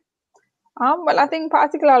 Jodianne? Well, I think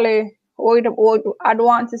particularly what I'd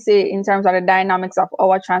want to say in terms of the dynamics of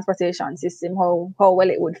our transportation system, how well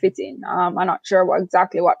it would fit in. I'm not sure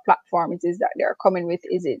exactly what platform it is that they're coming with.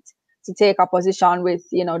 Is it to take a position with,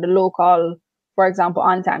 the local, for example,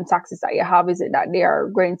 on-time taxis that you have? Is it that they are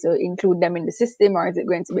going to include them in the system, or is it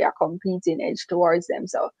going to be a competing edge towards them?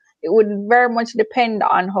 So it would very much depend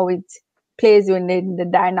on how it plays in the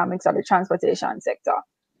dynamics of the transportation sector.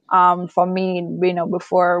 For me,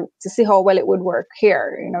 before to see how well it would work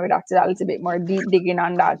here, we'd have to do a little bit more deep digging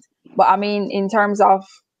on that. But I mean, in terms of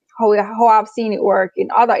how I've seen it work in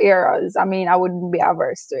other areas, I mean, I wouldn't be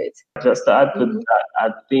averse to it. Just to add to that, I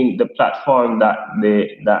think the platform that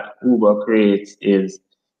Uber creates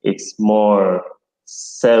it's more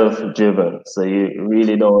self-driven. So you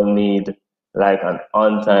really don't need like an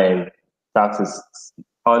on-time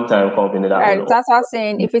company that Right, will. that's what I'm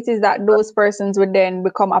saying. If it is that those persons would then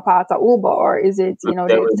become a part of Uber, or is it, They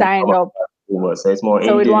they will signed become up? Uber. So it's more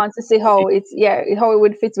So we'd individual. want to see how it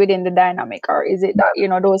would fit within the dynamic, or is it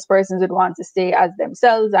that, those persons would want to stay as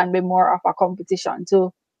themselves and be more of a competition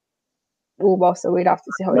to Uber? So we'd have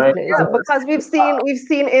to see how it plays Yeah, out. because we've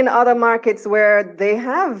seen in other markets where they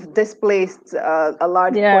have displaced a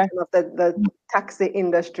large portion of the taxi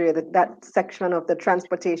industry, that section of the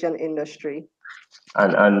transportation industry.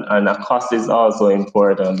 And the cost is also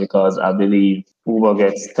important because I believe Uber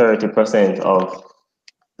gets 30% of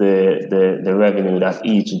the revenue that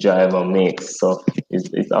each driver makes. So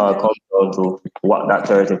it all comes down to what that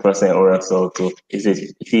 30% works out to. Is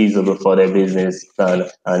it feasible for their business plan?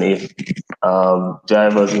 And if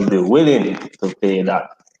drivers will be willing to pay that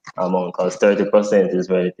amount, because 30% is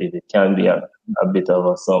relative. It can be a bit of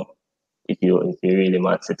a sum if you really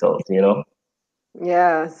max it out,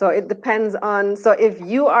 Yeah, so it depends on. So if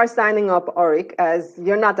you are signing up, Oric, as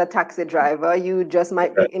you're not a taxi driver, you just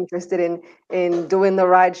might be interested in doing the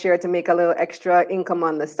ride share to make a little extra income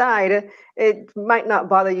on the side. It might not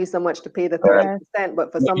bother you so much to pay the 30%,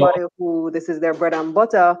 but for somebody who this is their bread and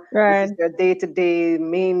butter, this is their day-to-day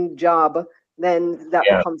main job, then that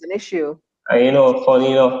becomes an issue. And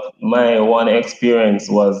funny enough, my one experience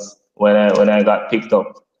was when I got picked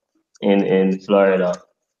up in Florida.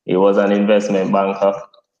 It was an investment banker,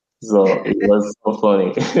 so it was so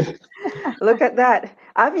funny. Look at that.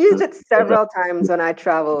 I've used it several times when I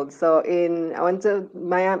traveled. So I went to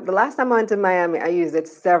Miami. The last time I went to Miami, I used it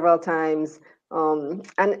several times. And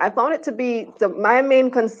I found it to be my main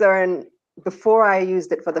concern before I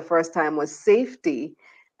used it for the first time was safety.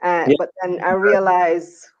 But then I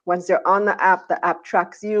realized once you're on the app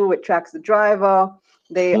tracks you, it tracks the driver.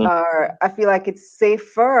 I feel like it's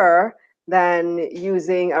safer than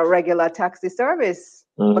using a regular taxi service.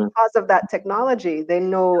 Because of that technology, they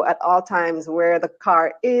know at all times where the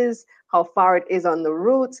car is, how far it is on the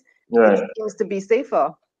route. It seems to be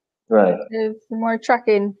safer. Right. There's more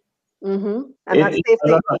tracking. And that's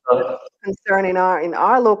safety concern in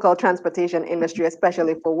our local transportation industry,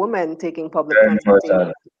 especially for women taking public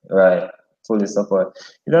transportation. Right. Fully support.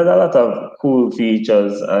 It has a lot of cool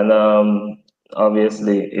features, and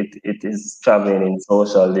obviously it is traveling in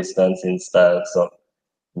social distancing style. So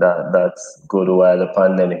that's good while the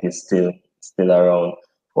pandemic is still around.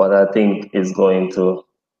 What I think is going to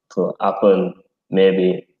happen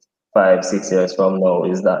maybe 5-6 years from now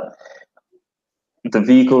is that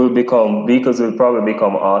vehicles will probably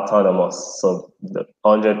become autonomous. So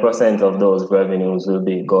 100% of those revenues will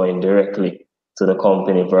be going directly to the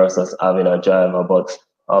company versus having a driver. But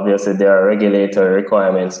obviously there are regulatory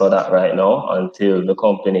requirements for that right now until the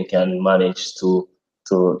company can manage to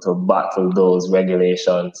battle those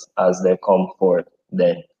regulations as they come forth.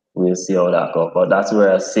 Then we'll see how that goes. But that's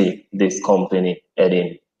where I see this company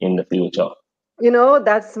heading in the future.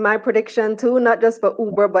 That's my prediction too, not just for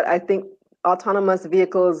Uber, but I think autonomous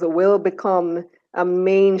vehicles will become a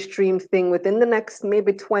mainstream thing within the next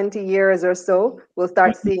maybe 20 years or so. We'll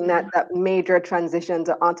start seeing that major transition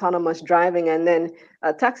to autonomous driving, and then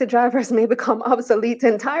taxi drivers may become obsolete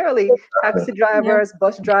entirely. Taxi drivers,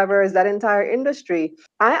 bus drivers, that entire industry.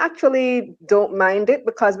 I actually don't mind it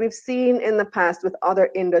because we've seen in the past with other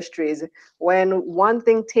industries, when one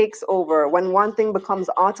thing takes over, when one thing becomes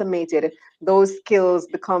automated, those skills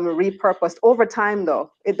become repurposed over time,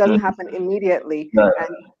 though. It doesn't happen immediately. And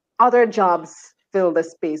other jobs fill the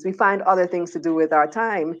space. We find other things to do with our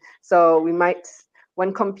time. So we might,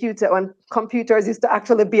 when computers used to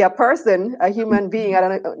actually be a person, a human being. I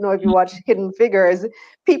don't know if you watch Hidden Figures.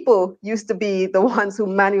 People used to be the ones who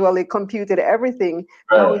manually computed everything.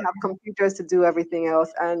 Now we have computers to do everything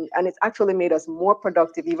else, and it's actually made us more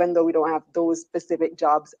productive, even though we don't have those specific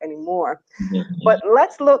jobs anymore. But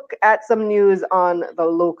let's look at some news on the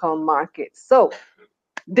local market. So,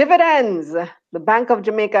 dividends. The Bank of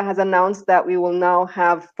Jamaica has announced that we will now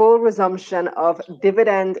have full resumption of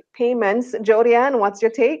dividend payments. Jodianne, what's your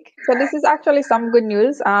take? So this is actually some good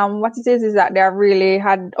news. What it is that they have really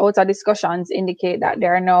had outside discussions indicate that they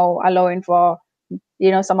are now allowing for,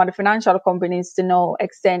 some of the financial companies to now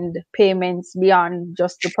extend payments beyond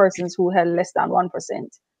just the persons who held less than 1%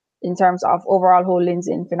 in terms of overall holdings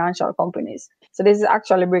in financial companies. So this is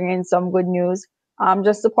actually bringing some good news.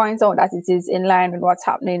 Just to point out that it is in line with what's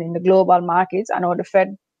happening in the global markets. I know the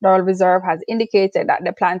Federal Reserve has indicated that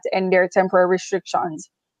they plan to end their temporary restrictions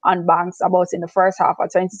on banks about in the first half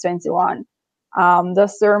of 2021.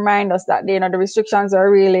 Just to remind us that the restrictions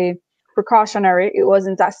are really precautionary. It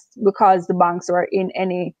wasn't just because the banks were in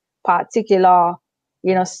any particular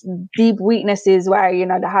deep weaknesses where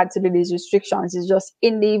they had to do these restrictions. It's just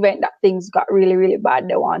in the event that things got really, really bad,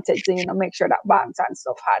 they wanted to make sure that banks and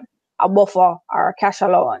stuff had a buffer or a cash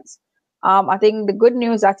allowance. I think the good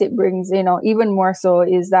news that it brings, even more so,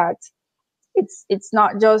 is that it's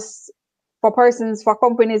not just for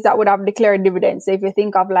companies that would have declared dividends. So if you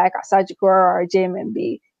think of like a Sagicor or a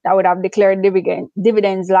JMB that would have declared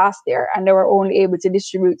dividends last year, and they were only able to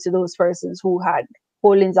distribute to those persons who had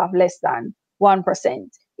holdings of less than 1%.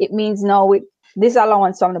 It means now with this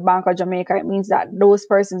allowance from the Bank of Jamaica, it means that those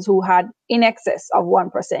persons who had in excess of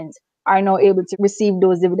 1% are now able to receive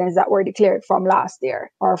those dividends that were declared from last year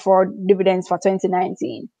or for dividends for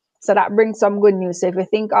 2019. So that brings some good news. So if you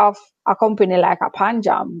think of a company like a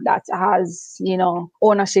Panjam that has,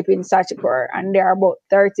 ownership in Sagicor, and there are about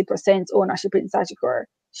 30% ownership in Sagicor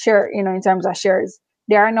share, in terms of shares,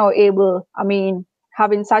 they are now able, having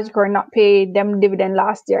Sagicor not pay them dividend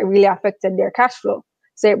last year really affected their cash flow.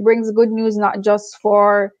 So it brings good news, not just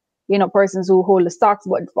for, persons who hold the stocks,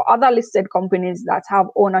 but for other listed companies that have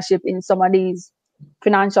ownership in some of these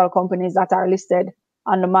financial companies that are listed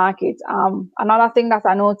on the market. Another thing that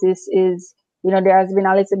I noticed is, there has been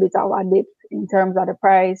a little bit of a dip in terms of the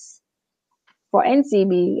price for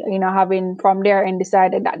NCB, having from there and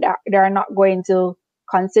decided that they're not going to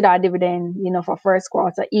consider a dividend, for first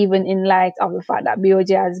quarter, even in light of the fact that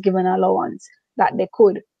BOJ has given allowance that they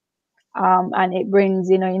could. And it brings,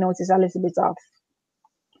 you notice a little bit of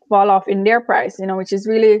fall off in their price, which is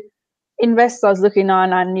really investors looking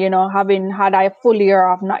on and, having had a full year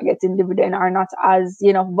of not getting dividend are not as,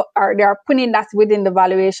 or they are putting that within the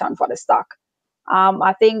valuation for the stock.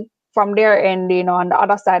 I think from their end, on the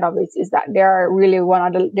other side of it is that they are really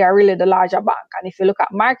the larger bank. And if you look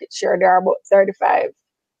at market share, they are about 35%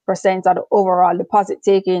 of the overall deposit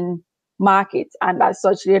taking market. And as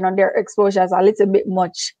such, their exposure is a little bit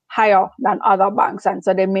much higher than other banks. And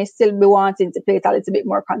so they may still be wanting to play it a little bit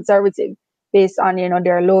more conservative based on,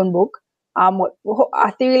 their loan book. I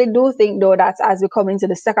really do think, though, that as we come into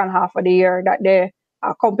the second half of the year, that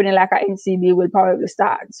a company like a NCB will probably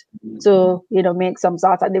start to, make some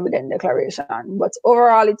sort of dividend declaration. But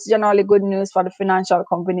overall, it's generally good news for the financial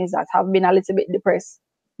companies that have been a little bit depressed,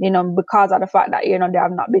 because of the fact that, they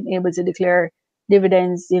have not been able to declare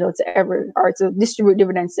dividends, to distribute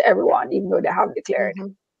dividends to everyone, even though they have declared.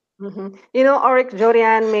 Auric,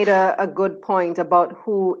 Jodianne made a good point about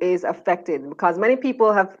who is affected, because many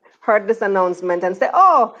people have heard this announcement and say,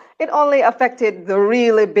 oh, it only affected the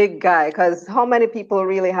really big guy, because how many people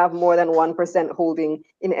really have more than 1% holding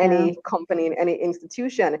in any company, in any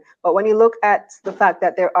institution? But when you look at the fact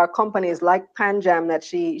that there are companies like Panjam that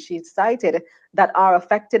she cited that are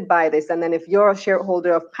affected by this, and then if you're a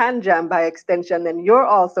shareholder of Panjam by extension, then you're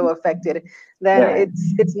also affected, then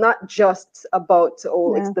it's not just about,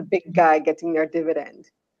 it's the big guy getting their dividend.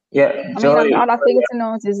 Another thing to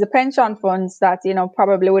note is the pension funds that,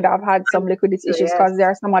 probably would have had some liquidity issues because there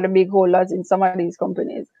are some of the big holders in some of these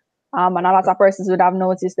companies. And a lot of persons would have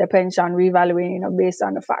noticed their pension revaluing, based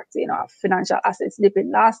on the fact, of financial assets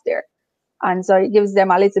dipping last year. And so it gives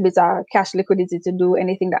them a little bit of cash liquidity to do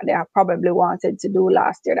anything that they have probably wanted to do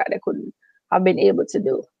last year that they couldn't have been able to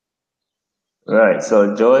do. Right.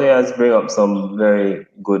 So Jolie has bring up some very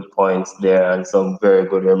good points there and some very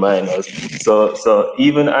good reminders. So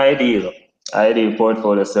even Ideal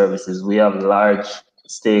Portfolio Services, we have large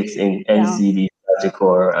stakes in NCB,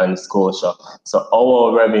 Sagicor, and Scotia. So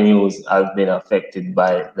our revenues have been affected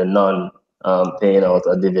by the paying out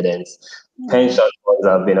dividends. Pension funds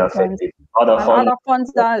have been affected. Other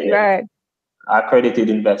funds are accredited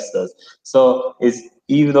investors. So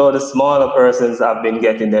even though the smaller persons have been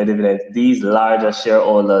getting their dividends, these larger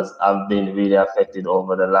shareholders have been really affected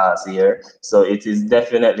over the last year. So it is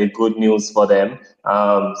definitely good news for them.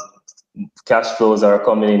 Cash flows are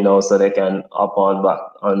coming in now, so they can up on back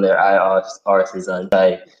on their IRSs and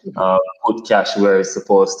put cash where it's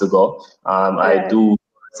supposed to go. I do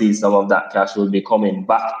see some of that cash will be coming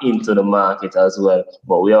back into the market as well.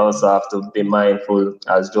 But we also have to be mindful,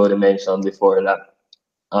 as Jody mentioned before, that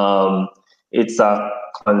it's a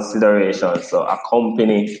consideration. So a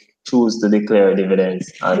company choose to declare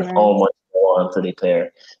dividends and how much they want to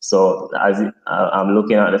declare. So as I'm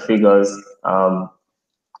looking at the figures,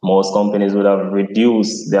 most companies would have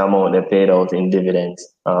reduced the amount they paid out in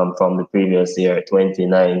dividends from the previous year,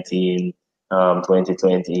 2019,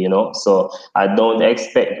 2020, you know. So I don't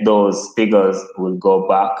expect those figures will go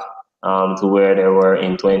back to where they were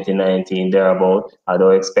in 2019, thereabout. I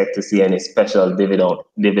don't expect to see any special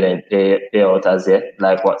dividend payout as yet,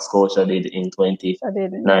 like what Scotia did in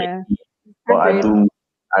 2019. But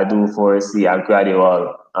I do foresee a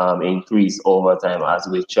gradual increase over time as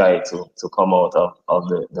we try to come out of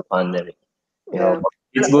the pandemic. You know,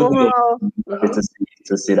 it's good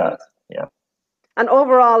to see that. Yeah. And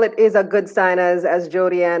overall, it is a good sign, as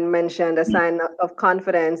Jody Ann mentioned, a sign of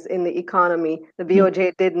confidence in the economy. The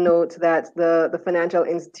BOJ did note that the financial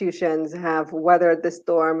institutions have weathered the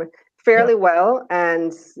storm fairly well,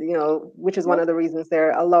 and which is one of the reasons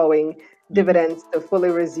they're allowing dividends to fully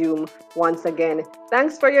resume once again.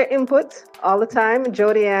 Thanks for your input all the time,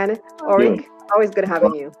 Jody Ann, Orik. Always good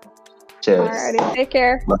having you. Cheers. Alrighty, take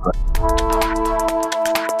care.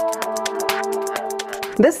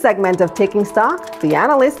 This segment of Taking Stock, The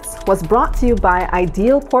Analysts, was brought to you by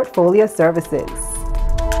Ideal Portfolio Services.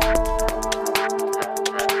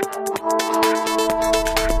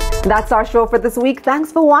 That's our show for this week.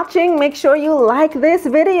 Thanks for watching. Make sure you like this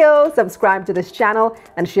video, subscribe to this channel,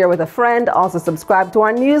 and share with a friend. Also subscribe to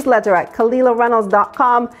our newsletter at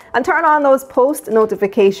KalilaReynolds.com and turn on those post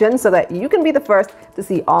notifications so that you can be the first to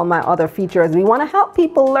see all my other features. We want to help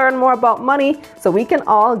people learn more about money so we can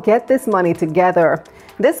all get this money together.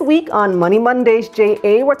 This week on Money Mondays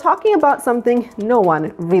JA, we're talking about something no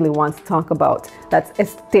one really wants to talk about. That's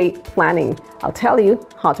estate planning. I'll tell you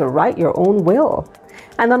how to write your own will.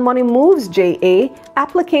 And on Money Moves JA,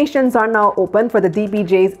 applications are now open for the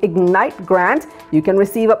DBJ's Ignite grant. You can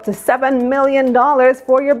receive up to $7 million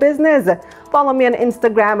for your business. Follow me on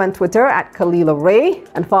Instagram and Twitter at Kalila Ray,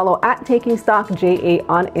 and follow at Taking Stock JA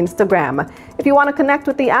on Instagram. If you want to connect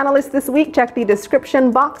with the analysts this week, check the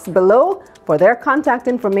description box below for their contact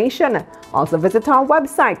information. Also visit our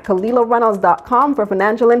website, KalilaReynolds.com, for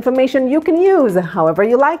financial information you can use however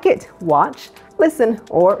you like it. Watch, listen,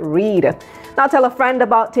 or read. Now tell a friend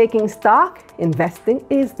about Taking Stock. Investing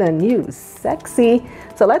is the new sexy.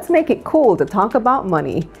 So let's make it cool to talk about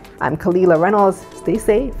money. I'm Kalila Reynolds. Stay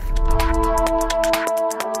safe.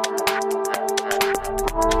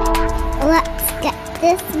 Let's get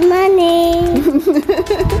this money.